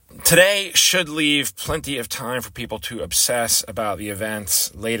Today should leave plenty of time for people to obsess about the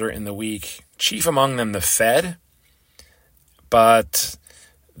events later in the week, chief among them the Fed. But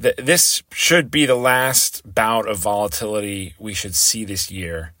this should be the last bout of volatility we should see this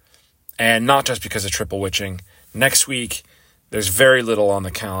year. And not just because of triple witching. Next week, there's very little on the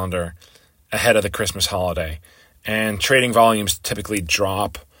calendar ahead of the Christmas holiday. And trading volumes typically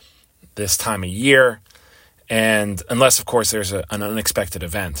drop this time of year. And unless, of course, there's an unexpected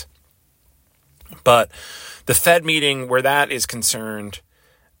event. But the Fed meeting, where that is concerned,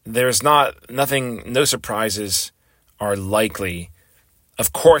 there's no surprises are likely.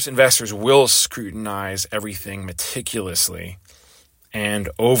 Of course, investors will scrutinize everything meticulously and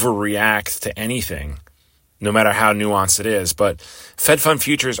overreact to anything, no matter how nuanced it is. But Fed fund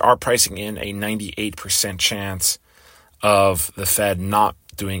futures are pricing in a 98% chance of the Fed not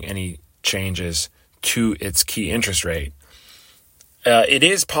doing any changes to its key interest rate. It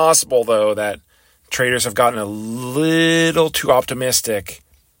is possible, though, that traders have gotten a little too optimistic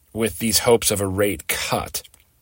with these hopes of a rate cut.